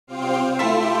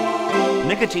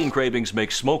Nicotine cravings make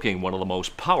smoking one of the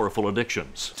most powerful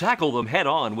addictions. Tackle them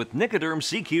head-on with NicoDerm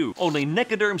CQ. Only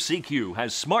NicoDerm CQ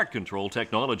has smart control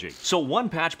technology. So one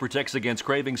patch protects against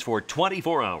cravings for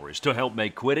 24 hours to help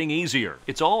make quitting easier.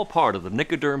 It's all part of the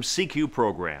NicoDerm CQ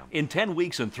program. In 10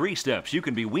 weeks and 3 steps, you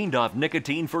can be weaned off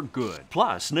nicotine for good.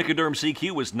 Plus, NicoDerm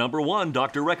CQ is #1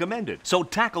 doctor recommended. So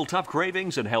tackle tough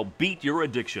cravings and help beat your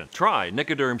addiction. Try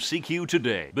NicoDerm CQ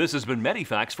today. This has been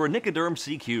Medifax for NicoDerm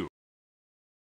CQ.